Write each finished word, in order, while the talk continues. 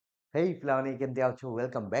Hey ପିଲାମାନେ କେମିତି ଅଛ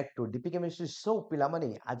welcome back to DP chemistry show ପିଲାମାନେ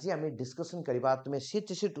ଆଜି ଆମେ ଡିସ୍କସନ୍ କରିବା ତୁମେ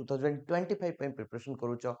ସିଟିସି 2025 ପାଇଁ ପ୍ରିପରେସନ୍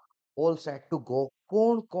କରୁଛ ଅଲ୍ ସେଟ୍ ଟୁ ଗୋ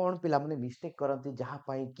କଣ ପିଲାମାନେ ମିଷ୍ଟେକ୍ କରନ୍ତି ଯାହା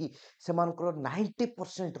ପାଇଁ କି ସେମାନଙ୍କର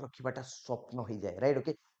 90% ରଖିବାଟା ସ୍ୱପ୍ନ ହେଇଯାଏ ରାଇଟ୍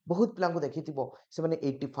ଓକେ ବହୁତ ପିଲାଙ୍କୁ ଦେଖିଥିବ ସେମାନେ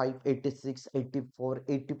 85 86 84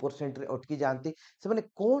 80%ରେ ଅଟକି ଯାଆନ୍ତି ସେମାନେ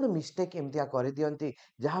କଣ ମିଷ୍ଟେକ୍ ଏମିତିଆ କରିଦିଅନ୍ତି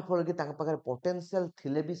ଯାହାଫଳରେ କି ତାଙ୍କ ପାଖରେ ପୋଟେନ୍ସିଆଲ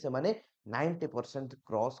ଥିଲେ ବି ସେମାନେ 90%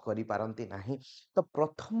 କ୍ରସ୍ କରିପାରନ୍ତି ନାହିଁ ତ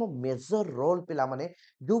ପ୍ରଥମ ମେଜର ରୋଲ ପିଲାମାନେ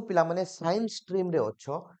ଯୋଉ ପିଲାମାନେ ସାଇନ୍ସ ଷ୍ଟ୍ରିମ୍ ରେ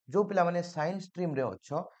ଅଛ ଯୋଉ ପିଲାମାନେ ସାଇନ୍ସ ଷ୍ଟ୍ରିମ୍ ରେ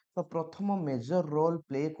ଅଛ ତ ପ୍ରଥମ ମେଜର ରୋଲ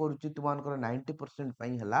ପ୍ଲେ କରୁଛି ତୁମମାନଙ୍କର 90%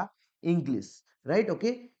 ପାଇଁ ହେଲା ଇଂଲିଶ ରାଇଟ୍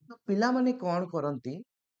ଓକେ ତ ପିଲାମାନେ କଣ କରନ୍ତି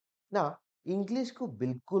ନା ଇଂଲିଶକୁ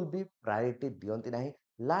ବିଲକୁଲ ବି ପ୍ରାୟୋରିଟି ଦିଅନ୍ତି ନାହିଁ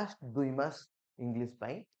ଲାଷ୍ଟ 2 ମାସ ଇଂଲିଶ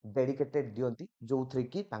ପାଇଁ ଡେଡିକେଟେଡ୍ ଦିଅନ୍ତି ଯୋଉଥିରେ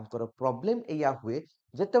କି ତାଙ୍କର ପ୍ରୋବ୍ଲେମ ଏଇଆ ହୁଏ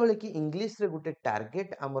ଯେତେବେଳେ କି ଇଂଲିଶରେ ଗୋଟେ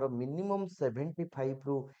ଟାର୍ଗେଟ ଆମର ମିନିମମ୍ 75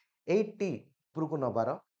 ରୁ 80 ଉପରକୁ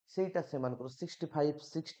ନବାର ସେଇଟା ସେମାନଙ୍କର 65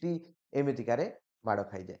 60 ଏମିତିକାରେ ମାଡ଼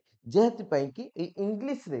ଖାଇଯାଏ ଯେହେତୁପାଇଁ କି ଏଇ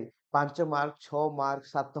ଇଂଲିଶରେ 5 mark 6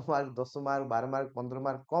 mark 7 mark 10 mark 12 mark 15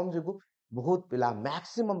 mark କମ ଯୋଗୁଁ ବହୁତ ପିଲା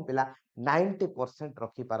ମ୍ୟାକ୍ସିମମ୍ ପିଲା 90%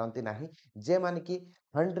 ରଖିପାରନ୍ତି ନାହିଁ ଯେମାନେ କି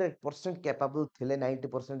 100% capable ଥିଲେ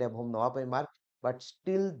 90% ଏଭବ ନେବା ପାଇଁ mark but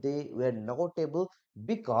steel De ware not ଏବଲ୍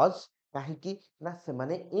because କାହିଁକି ନା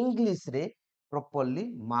ସେମାନେ ଇଂଲିଶରେ ପ୍ରପରଲି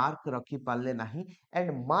ମାର୍କ ରଖିପାରିଲେ ନାହିଁ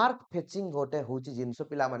ଆଣ୍ଡ ମାର୍କ ଫେଚିଂ ଗୋଟେ ହଉଛି ଜିନିଷ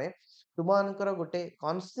ପିଲାମାନେ ତୁମମାନଙ୍କର ଗୋଟେ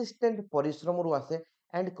କନସିଷ୍ଟେଣ୍ଟ ପରିଶ୍ରମରୁ ଆସେ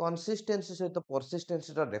ଆଣ୍ଡ କନସିଷ୍ଟେନ୍ସି ସହିତ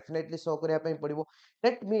ପରସିଷ୍ଟେନ୍ସିର ଡେଫିନେଟଲି ଶୋ କରିବା ପାଇଁ ପଡିବ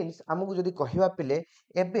ଦ୍ୟାଟ୍ ମିନ୍ସ ଆମକୁ ଯଦି କହିବା ପିଲେ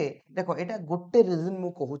ଏବେ ଦେଖ ଏଇଟା ଗୋଟେ ରିଜନ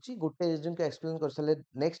ମୁଁ କହୁଛି ଗୋଟେ ରିଜନକୁ ଏକ୍ସପ୍ଲେନ କରିସାରିଲେ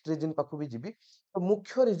ନେକ୍ସଟ ରିଜନ ପାଖକୁ ବି ଯିବି ତ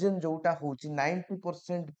ମୁଖ୍ୟ ରିଜନ ଯୋଉଟା ହଉଛି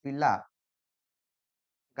 90% ପିଲା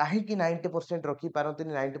କାହିଁକି 90%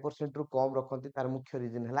 ରଖିପାରନ୍ତିନି 90% ରୁ କମ ରଖନ୍ତି ତାର ମୁଖ୍ୟ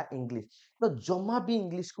ରିଜନ ହେଲା ଇଂଲିଶ ତ ଜମା ବି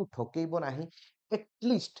ଇଂଲିଶକୁ ଠକେଇବ ନାହିଁ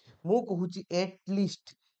ଏଟଲିଷ୍ଟ ମୁଁ କହୁଛି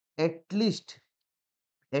ଏଟଲିଷ୍ଟ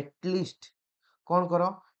ଏଟଲିଷ୍ଟ କଣ କର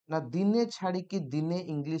ନା ଦିନେ ଛାଡିକି ଦିନେ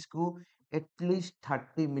ଇଂଲିଶକୁ ଏଟଲିଷ୍ଟ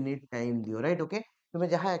 30 ମିନିଟ ଟାଇମ ଦିଅ ରାଇଟ୍ ଓକେ ତୁମେ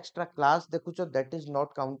ଯାହା ଏକ୍ସଟ୍ରା କ୍ଲାସ ଦେଖୁଛ ଦ୍ୟାଟ୍ ଇଜ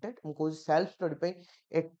ନଟ୍ କାଉଣ୍ଟେଡ୍ ମୁଁ କହୁଛି ସେଲ୍ଫ ଷ୍ଟଡି ପାଇଁ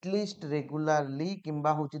ଏଟଲିଷ୍ଟ ରେଗୁଲାରଲି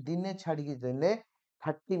କିମ୍ବା ହଉଛି ଦିନେ ଛାଡିକି ଦିନେ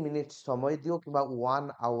 30 ମିନିଟ ସମୟ ଦିଅ କିମ୍ବା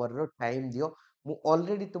 1 ଆୱାରର ଟାଇମ ଦିଅ ମୁଁ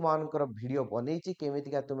ଅଲରେଡି ତୁମମାନଙ୍କର ଭିଡିଓ ବନେଇଛି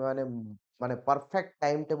କେମିତିକା ତୁମେ ମାନେ ପରଫେକ୍ଟ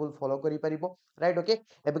ଟାଇମ ଟେବୁଲ ଫଲୋ କରିପାରିବ ରାଇଟ୍ ଓକେ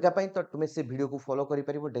ଏବେକା ପାଇଁ ତ ତୁମେ ସେ ଭିଡିଓକୁ ଫଲୋ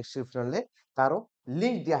କରିପାରିବ ଡେସ୍କ୍ରିପସନରେ ତାର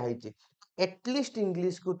ଲିଙ୍କ ଦିଆହେଇଛି ଏଟଲିଷ୍ଟ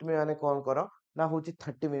ଇଂଲିଶକୁ ତୁମେ ମାନେ କଣ କର ନା ହଉଛି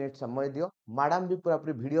 30 ମିନିଟ ସମୟ ଦିଅ ମ୍ୟାଡାମ ବି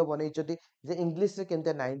ପୁରାପୁରି ଭିଡିଓ ବନେଇଛନ୍ତି ଯେ ଇଂଲିଶରେ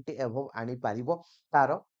କେମିତି 90 ଏଭବ ଆଣିପାରିବ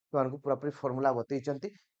ତାର ତୁମମାନଙ୍କୁ ପୁରାପୁରି ଫର୍ମୁଲା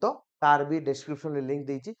ବତେଇଛନ୍ତି ତ ତାର ବି ଡେସ୍କ୍ରିପସନରେ ଲିଙ୍କ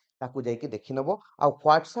ଦେଇଛି ତାକୁ ଯାଇକି ଦେଖିନେବ ଆଉ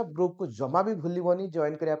ହ୍ୱାଟ୍ସଆପ ଗ୍ରୁପକୁ ଜମା ବି ଭୁଲିବନି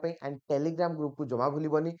ଜଏନ କରିବା ପାଇଁ ଆଣ୍ଡ ଟେଲିଗ୍ରାମ ଗ୍ରୁପକୁ ଜମା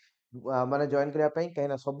ଭୁଲିବନି ମାନେ ଜଏନ କରିବା ପାଇଁ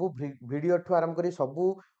କାହିଁକିନା ସବୁ ଭିଡିଓଠୁ ଆରମ୍ଭ କରି ସବୁ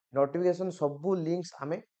ନୋଟିଫିକେସନ ସବୁ ଲିଙ୍କ୍ସ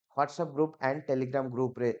ଆମେ ହ୍ୱାଟ୍ସଆପ ଗ୍ରୁପ ଆଣ୍ଡ ଟେଲିଗ୍ରାମ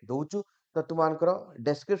ଗ୍ରୁପରେ ଦଉଛୁ ତ ତୁମମାନଙ୍କର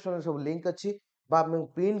ଡେସ୍କ୍ରିପସନରେ ସବୁ ଲିଙ୍କ ଅଛି ବା ମୁଁ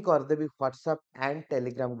ପିନ୍ କରିଦେବି ହ୍ୱାଟ୍ସଆପ ଆଣ୍ଡ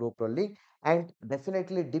ଟେଲିଗ୍ରାମ ଗ୍ରୁପର link and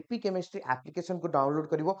definitely DP chemistry ଆପ୍ଲିକେସନକୁ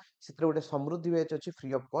download କରିବ ସେଥିରେ ଗୋଟେ ସମୃଦ୍ଧି ବ୍ୟାଚ୍ ଅଛି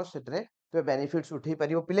ଫ୍ରି ଅଫ୍ କଷ୍ଟ ସେଥିରେ ତୁମେ ବେନିଫିଟ୍ସ ଉଠେଇ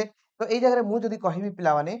ପାରିବ ପିଲେ ତ ଏଇ ଜାଗାରେ ମୁଁ ଯଦି କହିବି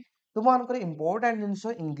ପିଲାମାନେ ତୁମମାନଙ୍କର ଇମ୍ପୋର୍ଟାଣ୍ଟ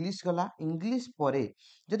ଜିନିଷ ଇଂଲିଶ ଗଲା ଇଂଲିଶ ପରେ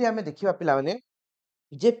ଯଦି ଆମେ ଦେଖିବା ପିଲାମାନେ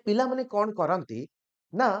ଯେ ପିଲାମାନେ କଣ କରନ୍ତି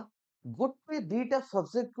ନା ଗୋଟେ ଦିଟା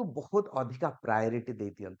ସବଜେକ୍ଟକୁ ବହୁତ ଅଧିକା ପ୍ରାୟୋରିଟି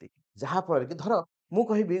ଦେଇ ଦିଅନ୍ତି ଯାହା ଫଳରେ କି ଧର ମୁଁ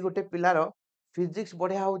କହିବି ଗୋଟେ ପିଲାର ଫିଜିକ୍ସ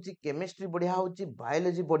ବଢିଆ ହଉଛି କେମିଷ୍ଟ୍ରି ବଢିଆ ହଉଛି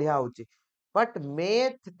ବାୟୋଲୋଜି ବଢିଆ ହଉଛି ବଟ୍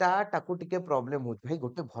ମେଥଟା ତାକୁ ଟିକେ ପ୍ରୋବ୍ଲେମ ହଉଛି ଭାଇ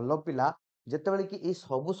ଗୋଟେ ଭଲ ପିଲା ଯେତେବେଳେ କି ଏଇ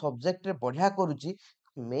ସବୁ ସବଜେକ୍ଟରେ ବଢିଆ କରୁଛି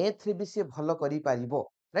ମେଥରେ ବି ସିଏ ଭଲ କରିପାରିବ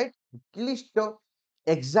ରାଇଟ୍ ଆଟଲିଷ୍ଟ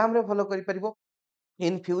ଏକ୍ସାମରେ ଭଲ କରିପାରିବ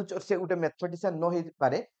ଇନ୍ ଫ୍ୟୁଚର ସେ ଗୋଟେ ମ୍ୟାଥମେଟିସିଆନ ନ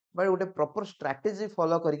ହେଇପାରେ ବଟ୍ ଗୋଟେ ପ୍ରପର ଷ୍ଟ୍ରାଟେଜି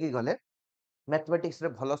ଫଲୋ କରିକି ଗଲେ ମ୍ୟାଥମେଟିକ୍ସରେ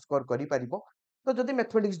ଭଲ ସ୍କୋର କରିପାରିବ ତ ଯଦି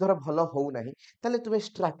ମ୍ୟାଥମେଟିକ୍ସ ଧର ଭଲ ହଉନାହିଁ ତାହେଲେ ତୁମେ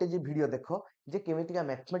ଷ୍ଟ୍ରାଟେଜି ଭିଡିଓ ଦେଖ ଯେ କେମିତିକା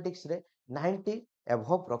ମ୍ୟାଥମେଟିକ୍ସରେ 90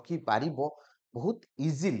 ଏଭବ ରଖିପାରିବ ବହୁତ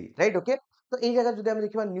ଇଜିଲି ରାଇଟ୍ ଓକେ ତ ଏଇ ଜାଗାରେ ଯଦି ଆମେ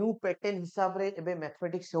ଦେଖିବା ନ୍ୟୁ ପ୍ୟାଟର୍ନ ହିସାବରେ ଏବେ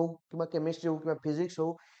ମ୍ୟାଥମେଟିକ୍ସ ହଉ କିମ୍ବା କେମିଷ୍ଟ୍ରି ହଉ କିମ୍ବା ଫିଜିକ୍ସ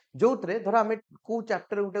ହଉ ଯୋଉଥିରେ ଧର ଆମେ କୋଉ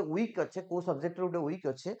ଚାପ୍ଟର ଗୋଟେ ୱିକ୍ ଅଛେ କୋଉ ସବଜେକ୍ଟରେ ଗୋଟେ ୱିକ୍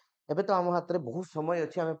ଅଛେ ଏବେ ତ ଆମ ହାତରେ ବହୁତ ସମୟ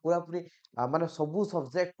ଅଛି ଆମେ ପୁରାପୁରି ମାନେ ସବୁ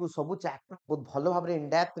ସବଜେକ୍ଟକୁ ସବୁ ଚାପ୍ଟର ବହୁତ ଭଲ ଭାବରେ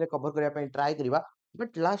ଇନଡେପ୍ଥରେ କଭର କରିବା ପାଇଁ ଟ୍ରାଏ କରିବା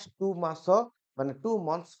ବଟ୍ ଲାଷ୍ଟ 2 ମାସ ମାନେ 2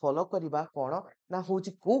 ମନ୍ଥs ଫଲୋ କରିବା କଣ ନା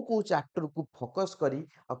ହଉଛି କୋଉ କୋଉ ଚାପ୍ଟରକୁ ଫୋକସ କରି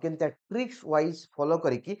ଆଉ କେମିତି ଟ୍ରିକ୍ସ ୱାଇଜ ଫଲୋ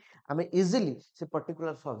କରିକି ଆମେ ଇଜିଲି ସେ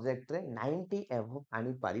ପର୍ଟିକୁଲାର ସବଜେକ୍ଟରେ 90 ଏଭବ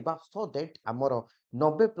ଆଣିପାରିବା ସୋ ଦ୍ୟାଟ ଆମର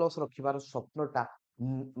 90+ ରଖିବାର ସ୍ୱପ୍ନଟା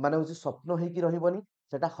ମାନେ ହଉଛି ସ୍ୱପ୍ନ ହେଇକି ରହିବନି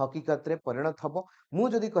ସେଟା ହକିକତରେ ପରିଣତ ହବ ମୁଁ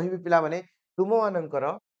ଯଦି କହିବି ପିଲାମାନେ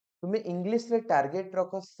ତୁମମାନଙ୍କର ତୁମେ ଇଂଲିଶରେ ଟାର୍ଗେଟ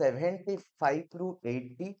ରଖ 75 ରୁ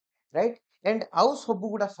 80 ରାଇଟ୍ ଆଣ୍ଡ ଆଉ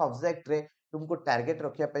ସବୁ ଗୁଡା ସବଜେକ୍ଟରେ तुमको टार्गेट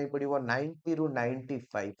रखिया पई पड़िबो 90 रु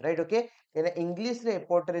 95, राइट ओके। एना इंग्लिश रे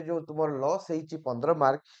एपोर्ट रे जो तुमर लॉस हेची 15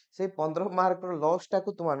 मार्क, से 15 मार्क रो लॉस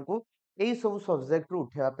टाकू तुमनको एई सब सब्जेक्ट रू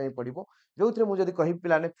उठेवा पई पड़िबो। जोथरे मु जदी कहि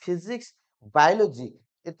पिलाने फिजिक्स बायोलॉजी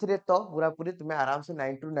एथिरे तो पूरा पूरी तुमे आराम से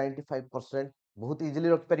 90 टू 95% बहुत इजीली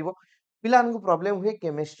रख परिबो। पिलानको प्रॉब्लम हुए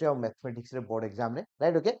केमिस्ट्री और मैथमेटिक्स रे बोर्ड एग्जाम रे,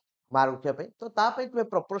 राइट ओके, मार्क रखिया पई। तो ता पई तुमे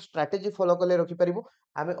प्रॉपर स्ट्रेटजी फॉलो करले रखि परिबो।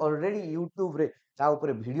 आमे ऑलरेडी यूट्यूब रे ता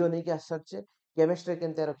ऊपर वीडियो नै के आसछे केमिस्ट्री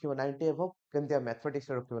केनते रखिबो 90 एबव, केनते मैथमेटिक्स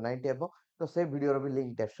रे रखिबो 90 एबव। तो से वीडियो रो भी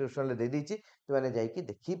लिंक डिस्क्रिप्शन ले दे दीची, तुमाने जाई कि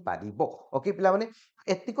देखि पारिबो। ओके पिला माने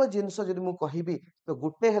एतिको जिंस जदि मु कहिबी तो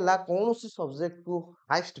गुटे हला कोनोसी सब्जेक्ट को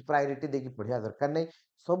हाईएस्ट प्रायोरिटी देकी पढिया दरकार नै।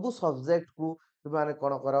 सबु सब्जेक्ट को तुमाने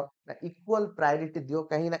कोन करो ना इक्वल प्रायोरिटी दियो,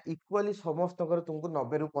 कहीं ना इक्वली समस्त तुमको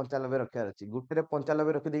 90 रु 95 रखियार अछि। गुटे रे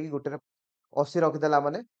 95 रखि देकी गुटे रे 80 रखिदेला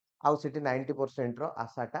माने आउ सेठी 90% रो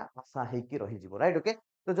आशाटा आशा हेकी रहि जिवो, राइट ओके।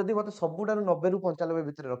 तो जदि मते सबुडारु 90 रु 95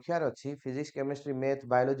 भितर रखियार अछि फिजिक्स केमिस्ट्री मैथ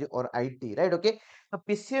बायोलॉजी और आईटी, राइट ओके। तो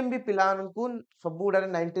पीसीएम भी पिलानकु सबुडारे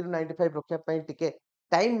 90 रु 95 रखिया पई टिके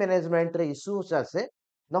टाइम मैनेजमेंट रे इश्यूज आसे।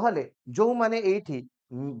 नहले जो माने एठी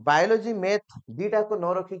बायोलॉजी मैथ दीटा को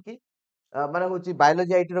न रखि कि माने होची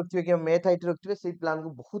बायोलॉजी आईटी रखथिबे कि मैथ आईटी रखथिबे से प्लान को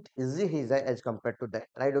बहुत इजी हे जाय as compare to that,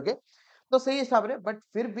 right okay. तो सही हिसाब रे बट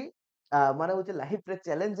फिर भी माने होची लाइफ रे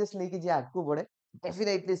चैलेंजेस नै कि जे आगु बढ़े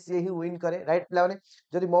डेफिनेटली से ही विन करे, राइट प्ला माने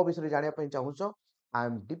जदि मो विषय जानिया पई चाहुचो I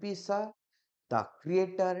am DP sir the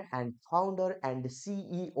creator and founder and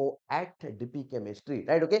CEO at DP chemistry,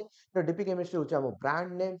 right okay. तो डीपी केमिस्ट्री होची हमर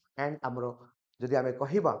ब्रांड नेम एंड हमरो जदि हमें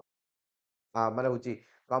कहिबा माने होची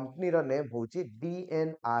कंपनी रो नेम होची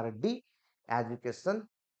डीएनआरडी education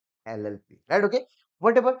LLP, right okay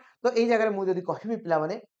whatever. तो एई जगह रे मु जदी कहबी पिला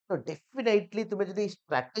माने तो डेफिनेटली तुमे जदी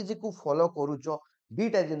स्ट्रेटजी को फॉलो करूचो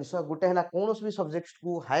दीटा जिंस गुटे हला कोनोस भी सब्जेक्ट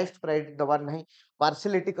को हाईएस्ट प्रायोरिटी दबार नहीं,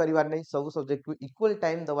 पार्शियलिटी करिवार नहीं, सब सब्जेक्ट को इक्वल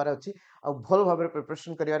टाइम दबार अछि आ भल भाबरे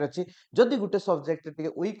प्रिपरेशन करिवार अछि। जदी गुटे सब्जेक्ट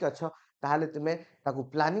टिके वीक अछ ताहाले तुमे ताकू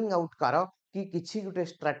प्लानिंग आउट करो कि किछि गुटे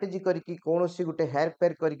स्ट्रेटजी करी कि कोनोसी गुटे हेयर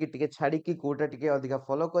पेयर करी कि टिके छाडी कि कोटा टिके अधिका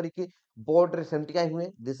फॉलो करी कि बोर्ड रे सेमटी काई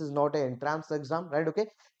हुए। This is not a entrance exam, right okay.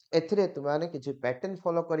 एथिरे तुमाने किछि पैटर्न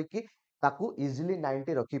फॉलो करी कि ताकू इजीली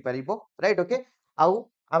 90 रखि परिबो, राइट ओके। आउ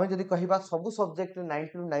आमे जदी कहिबा सब सब्जेक्ट रे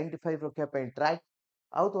 90 टू 95 रखिया पई ट्राई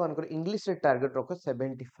आउ तुमानकर इंग्लिश रे टारगेट रखो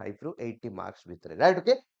 75 रु 80 मार्क्स भितरे, राइट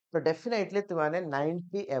ओके। तो definitely Tumane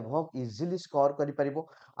 90 above easily score करि परिबो।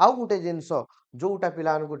 आउ गुटे जिंसो जोटा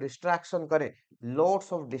पिलानको डिस्ट्रैक्शन करे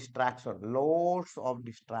loads of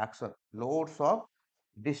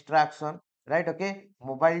distraction, right okay.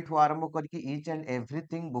 Mobile ठू आरंभ करके ईच एंड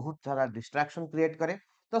एवरीथिंग बहुत सारा डिस्ट्रैक्शन क्रिएट करे।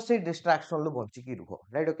 तो से डिस्ट्रैक्शन लो बंची की रुहो,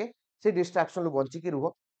 राइट ओके। से डिस्ट्रैक्शन लो बंची की रुहो।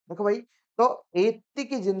 देखो भाई तो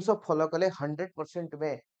एतिकी जिंस फॉलो कले 100%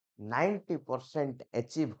 में 90%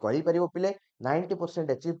 अचीव करि परिबो पिले।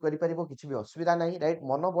 90% अचीव करि परिबो, किछि भी असुविधा नाही, राइट।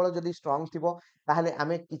 मनोबल जदी स्ट्रांग थिबो ताहले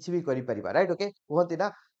आमे किछि भी करि परिबा, राइट ओके। कहंती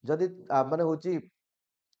ना जदी माने होची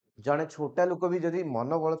जने छोटा लोक भी जदी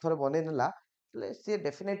मनोबल थरे बने नेला सी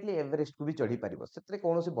डेफिनेटली एवरेस्ट को भी चढ़ी पारिबो, सेतरे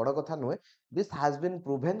कोनोसी बड़ कथा नुहे। दिस हैज बीन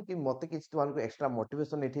प्रूवन कि मते किछ तुमानको एक्स्ट्रा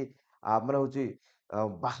मोटिवेशन एठी माने होची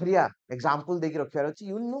बाहरिया एग्जांपल देकी रखियार अछि।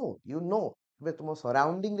 यू नो बे तुम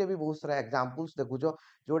सराउंडिंग रे भी बहुत सारा एग्जांपल्स देखुचो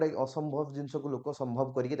जोडा असंभव जिंस को लोक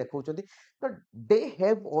संभव करके देखौचंती। तो they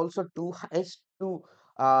have also to has to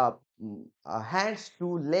hands,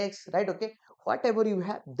 two legs, right okay, whatever you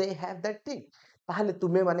have they have that thing। ताहले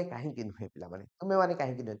तुमे माने काहे कि नुहे पिला माने, तुमे माने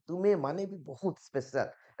काहे कि नुहे, तुमे माने भी बहुत स्पेशल,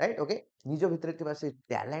 राइट ओके। निज भितरे थिबा से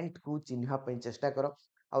टैलेंट को चिन्हा पई चेष्टा करो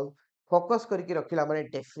आ फोकस करके रखिला माने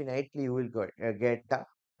definitely you will get the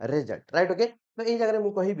result, right okay. तो एई जगह रे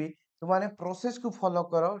मु कहिबी तुमाने प्रोसेस को फॉलो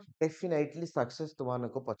करो, डेफिनेटली सक्सेस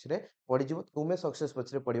तुमानको पछरे पड़ी जिवो। तुमे सक्सेस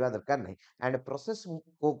पछरे पड़िबा दरकार नहीं। एंड प्रोसेस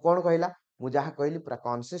को कोन कहिला मु जहा कहली पूरा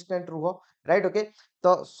कंसिस्टेंट रुहो, राइट ओके।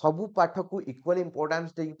 तो सबु पाठ को इक्वली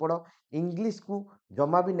इंपोर्टेंस देकी पढ़ो। इंग्लिश को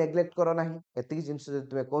जमा भी नेग्लेक्ट करो नाही। एतिकी जिंस जे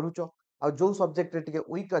तुमे करूचो आ जो सब्जेक्ट रे टिके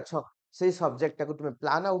वीक अछ से सब्जेक्ट को तुमे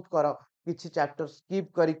प्लान आउट करो, किछि चैप्टर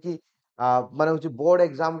स्किप करिकि माने होची बोर्ड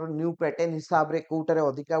एग्जाम रो न्यू पैटर्न हिसाब रे कोटारे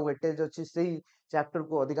अधिका वेटेज अछि सेही चैप्टर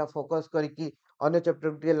को अधिका फोकस करिकि अन्य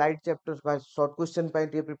चैप्टर टिके लाइट चैप्टर्स बा शॉर्ट क्वेश्चन पई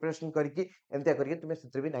टिके प्रिपरेशन करिकि एंते करिकि तुमे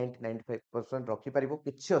सेतरे भी 90 95% रखि परिबो,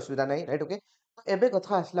 किछि असुविधा नाही, राइट ओके। तो एबे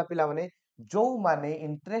कथा आसला पिला माने जो माने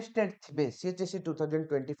इंटरेस्टेड थिबे सीएचएससी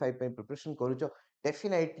 2025 पे प्रिपरेशन करूचो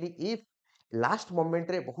डेफिनेटली इफ लास्ट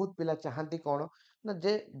मोमेंट रे बहुत पिला चाहंती कोन ना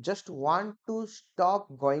जे just want to stop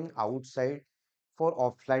going outside for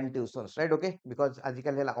offline tuitions, right okay. Because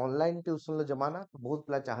आजिकल Hella online tuition लो जमाना, तो बहुत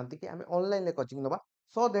पिला चाहंती कि हमें ऑनलाइन ले कोचिंग नबा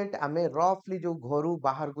सो दैट हमें रफली जो घरू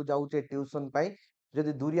बाहर को जाउचे ट्यूशन पाई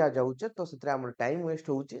जदि दूरिया जाऊचे तो से टाइम वेस्ट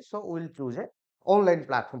होउची so will choose a online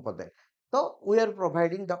platform for that तो we are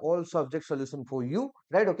providing the all subject solution for you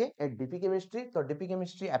right okay eight DP chemistry तो डीपी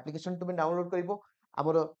केमिस्ट्री एप्लिकेशन तुम डाउनलोड करिवो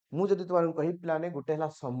हमर मु जदि तुमन कहि प्लाने गुटे हला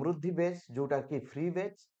समृद्धि बेच जोटा कि फ्री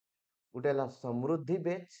बेच गुटे हला समृद्धि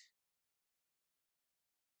बेच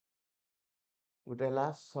गुटे हला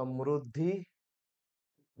समृद्धि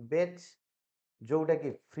बेच जोटा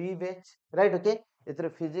कि फ्री बेच right okay एथरे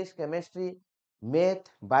physics chemistry math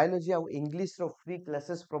biology और इंग्लिश रो फ्री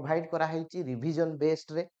क्लासेस प्रोवाइड करा हैची रिवीजन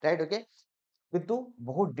बेस्ड रे राइट ओके किंतु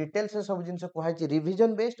बहुत डिटेल्स से सब जिनसे कहै छी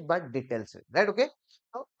revision based but details right okay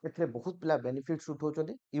तो एथरे बहुत पिला benefits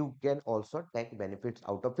उठौचंदी you can also take benefits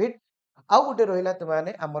out of it आउ गोटे रहिला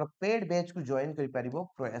तमाने हमर पेड बैच को जॉइन करि परिबो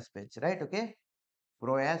प्रयास बैच राइट ओके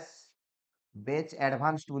प्रयास बैच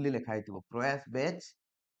एडवांस्ड बोली लिखा हैतिबो प्रयास बैच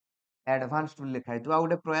एडवांस्ड बोली लिखा हैतिबो आ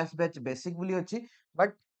गोटे प्रयास बैच बेसिक बोली अछि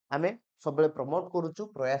बट हमें सब प्रमोट करूछु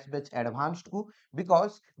प्रयास बैच एडवांस्ड को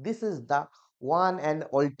because this is the one and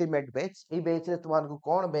ultimate batch A batch रे तुमान को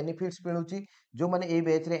कोन बेनिफिट्स मिलुची जो माने ए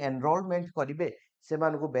बैच रे एनरोलमेंट करिवे से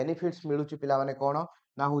मान को बेनिफिट्स मिलुची पिला माने कोन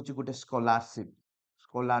ना होची गुटे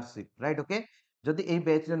स्कॉलरशिप राइट ओके जदि ए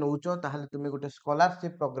बैच रे नउचो ताहले तुमे गुटे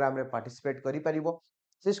स्कॉलरशिप प्रोग्राम रे पार्टिसिपेट करि परिबो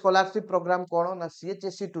से स्कॉलरशिप प्रोग्राम कोन ना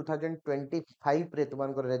सीएचएससी 2025 रे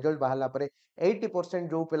तुमान को रिजल्ट बाहला परे 80%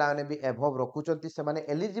 जो पिला ने भी एभव रखुचंती से माने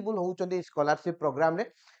एलिजिबल होउचंती स्कॉलरशिप प्रोग्राम रे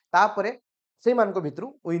तापरे से मान को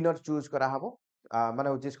भितरु विनर चूज करा हबो माने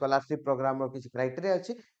होची स्कॉलरशिप प्रोग्राम रो किछ क्राइटेरिया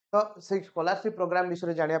अछि तो से स्कॉलरशिप प्रोग्राम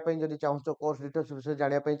विषय जानिया पई जदि चाहूचो कोर्स डिटेल्स विषय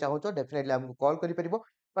जानिया पई चाहूचो डेफिनेटली हमको कॉल करि परिबो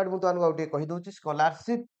बट मु तो अनु आउटे कहि दोची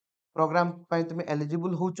स्कॉलरशिप प्रोग्राम पई तुमे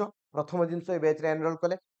एलिजिबल होउचो प्रथम जिंस ए बैच रे एनरोल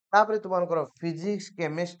कले तापरे तुमानकर physics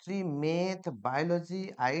chemistry math biology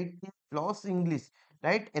IT plus English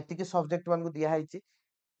right एतिके subject मान को दिया है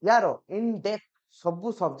यार इन डेप्थ सब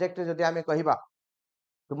सब्जेक्ट जदि आमे कहिबा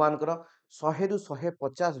तुमानकर 100 रु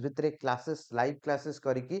 150 भितरे क्लासेस लाइव क्लासेस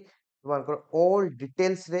करिकी तुमानकर ऑल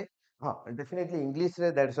डिटेल्स रे हां डेफिनेटली इंग्लिश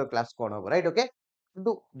रे 150 क्लास कोन हो राइट ओके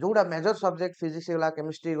किंतु जोडा मेजर सब्जेक्ट फिजिक्स गला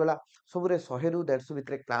केमिस्ट्री गला सब रे 100 रु 150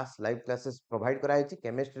 भितरे क्लास लाइव क्लासेस प्रोवाइड करा है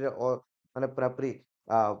केमिस्ट्री रे और माने पूरा पूरी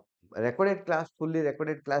recorded class fully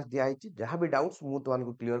recorded class दिया है जहां भी डाउट्स मु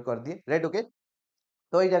तुमको क्लियर कर दिए राइट ओके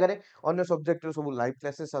तो ये जगह अन्य सब्जेक्ट सब लाइव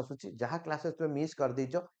क्लासेस आसुची जहां क्लासेस तुम मिस कर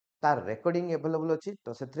दीचो तार रेकॉर्डिंग अवेलेबल अछि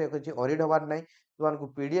तो सेथरे किछि ऑरिड हबार नै तुमको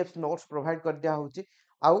पीडीएफ नोट्स प्रोवाइड कर दिया होची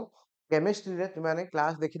आउ केमिस्ट्री रे तुमाने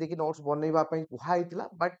क्लास देखि देखि नोट्स बनैबा पई कुहा हितला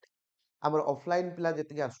बट हमर ऑफलाइन पिला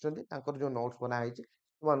जति आसुचंदी तांकर जो नोट्स बना हिची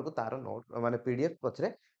तुमको तार नोट माने पीडीएफ पछरे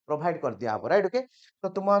प्रोवाइड कर दिया हो राइट ओके तो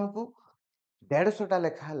तुमको 150 टा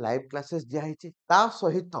लेखा लाइव क्लासेस दिया हिची ता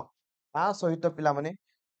सहित पिला माने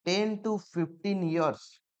 10 टू 15 इयर्स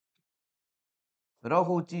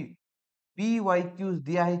रोची पीवाईक्यूज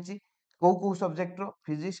दिया है को subject row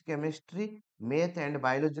physics chemistry math and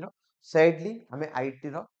biology row sadly हमें आईटी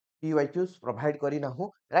रो पीवाईक्यूज प्रोवाइड करी ना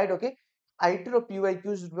हो right okay IT row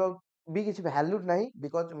PYQs रो भी किछ वैल्यू नहीं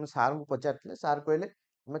बिकॉज़ हम सर को पचारले सर कहले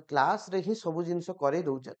हम क्लास रे ही सब जिंस करे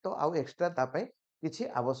दोचे तो आउ एक्स्ट्रा ता पई किछ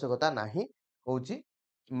आवश्यकता नहीं होची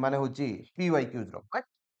माने होची PYQs row but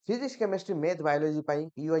physics chemistry math biology पई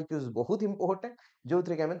पीवाईक्यूज बहुत इंपोर्टेंट जो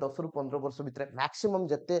थे कि हमें 10 रु 15 वर्ष भीतर मैक्सिमम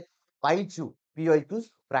जते पाइछु पीवाईक्यूज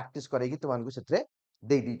प्रैक्टिस करेगी तुमन को सेथरे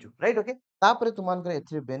दे दीचु राइट ओके तापरे तुमन कर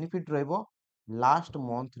एथरे बेनिफिट रहबो लास्ट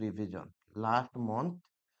मंथ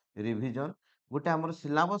रिवीजन गोटे हमर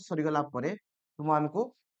सिलेबस सरी गला परे तुमन को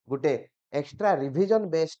गोटे एक्स्ट्रा रिवीजन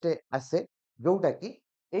बेस्ड आसे जोटा कि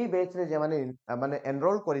एई बैच रे जे माने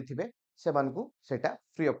एनरोल करिथिबे से मान को सेटा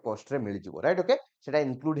फ्री ऑफ कॉस्ट रे मिल जिवो राइट ओके सेटा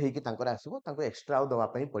इंक्लूड हेकी तांकर आसीबो तांको एक्स्ट्रा आउ दवा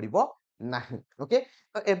पई पड़िबो नाही ओके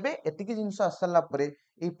तो एबे एतिकी जिंस आसला परे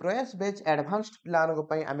ए प्रयास बैच एडवांस्ड प्लान को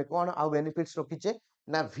पई आमे कोन आउ बेनिफिट्स रखिचे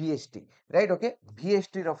ना VST right okay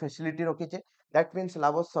VST row facility रखिचे that means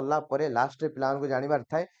syllabus सरला परे लास्ट रे प्लान को जानिबार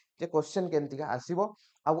थाए जे क्वेश्चन केनतिका आसीबो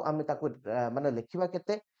आउ आमे ताको माने लेखिबा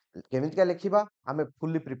केते केमितिका लेखिबा आमे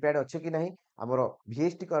फुल्ली प्रिपेयर्ड अछि कि नाही हमरो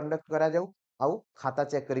वीएसटी कंडक्ट करा जाऊ आउ खाता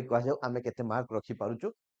चेक करी कह जाऊ आमे केते मार्क रखि पारुछु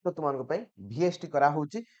तो तुमान को पई वीएसटी करा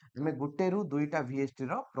होची हमें गुटे रु दुईटा वीएसटी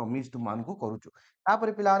रो प्रॉमिस तुमान को करूछु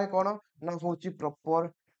तापर पिला ने कोन ना होची प्रॉपर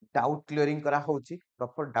डाउट क्लियरिंग करा होची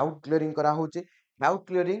प्रॉपर डाउट क्लियरिंग करा होची डाउट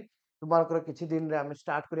क्लियरिंग तुमार किछि दिन रे हमें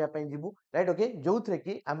स्टार्ट करिया पई जिवु राइट ओके जोथरे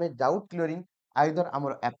कि हमें डाउट क्लियरिंग आइदर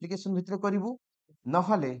हमर एप्लीकेशन भितर करिवु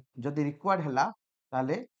नहले जदि रिक्वायर्ड हला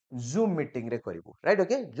ताले जूम मीटिंग रे करिवु राइट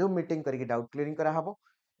ओके जूम मीटिंग करके डाउट क्लियरिंग करा हबो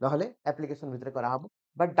नहले एप्लीकेशन भितर करा हबो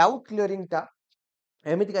बट डाउट क्लियरिंग ता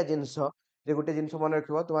एमितिका जिंस जे गुटे जिंस मन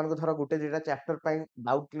रखिबो तुमानको धर गुटे जेटा चैप्टर पई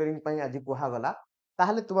डाउट क्लियरिंग पई आज कुहा गला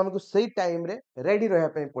ताहले तुमानको सेही टाइम रे रेडी रहया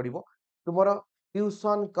पई पड़िबो तुमरो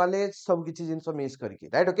ट्यूशन कॉलेज सब किछि जिंस मिस करके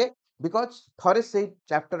राइट ओके बिकॉज थरे से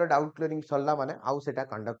चैप्टर डाउट क्लियरिंग सरला माने आउ सेटा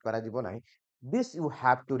कंडक्ट करा जिवो नाही this you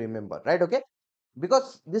have to remember right okay because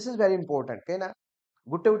this is very important कहीं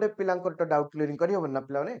गुटे गुटे पिलांकर तो डाउट क्लियरिंग करी हो ना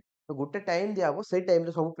पिला ने तो गुटे टाइम दिया हो सेई टाइम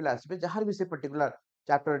रे सब पिला आसीबे जहार भी से पर्टिकुलर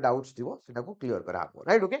चैप्टर डाउट्स दिवो सेटा को क्लियर करा हो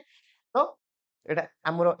राइट ओके तो एटा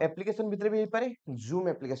हमरो एप्लीकेशन भितर भी हेई पारे जूम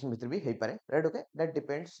एप्लीकेशन भितर भी हेई पारे right okay that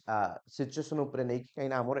depends situation ऊपर नै कि कहीं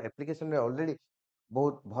हमरो एप्लीकेशन रे ऑलरेडी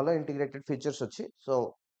बहुत भलो इंटीग्रेटेड फीचर्स अछि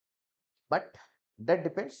सो बट दैट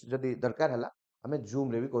डिपेंड्स जदि दरकार हला हमें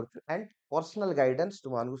जूम रे भी करछु एंड पर्सनल गाइडेंस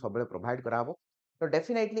तुम मानकु सबले प्रोवाइड कराबो तो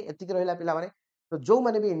डेफिनेटली एतिक रहला पिला माने तो जो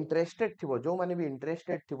माने भी इंटरेस्टेड थिबो जो माने भी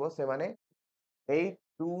इंटरेस्टेड थिबो से माने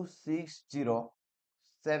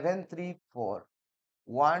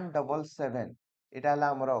 8260734177 एटा हला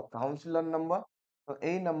हमरो काउंसलर नंबर तो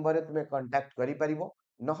एई नंबर रे तुमे कांटेक्ट करि परिबो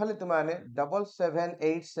नहले तुम माने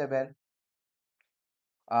 7787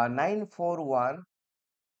 941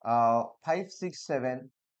 567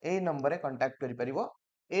 ए नंबर कांटेक्ट करि परिबो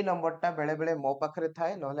ए नंबर टा बेले बेले मो पाखरे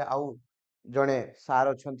थाए नहले आउ जणे सार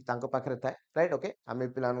अछंती तांको पाखरे थाए राइट ओके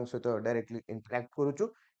हमें पिलानु सहित डायरेक्टली इंटरेक्ट करूछु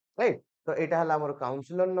राइट तो एटा हला हमर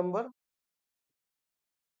counsellor number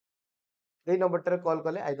A number Tare call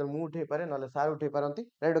कले आइदर मु उठे पारे नले सार उठे पारंती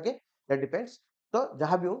राइट ओके दैट डिपेंड्स तो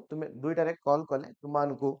जहां भी हो तुमे दुईटा रे कॉल कले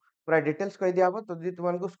तुमानकु पूरा डिटेल्स कहि दिया हो तो जदि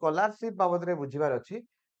तुमानकु स्कॉलरशिप बाबद रे बुझिबार अछि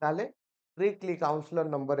ताले स्ट्रिक्टली काउंसलर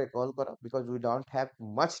नंबर रे कॉल करो because we don't have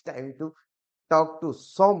much time to talk to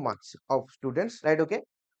so much of students right okay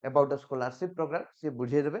about the scholarship program से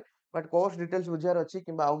बुझे देबे but course details बुझियार अछि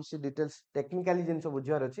किबा आउ से डिटेल्स टेक्निकली जिंस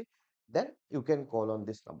बुझियार अछि then you can call on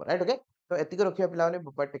this number right okay तो एतिक रखिया पिला माने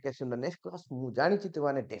but take in the next class मु जानि छि त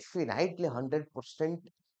माने डेफिनेटली 100%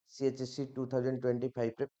 CHSC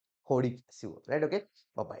 2025 रे होडी CO right okay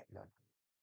bye bye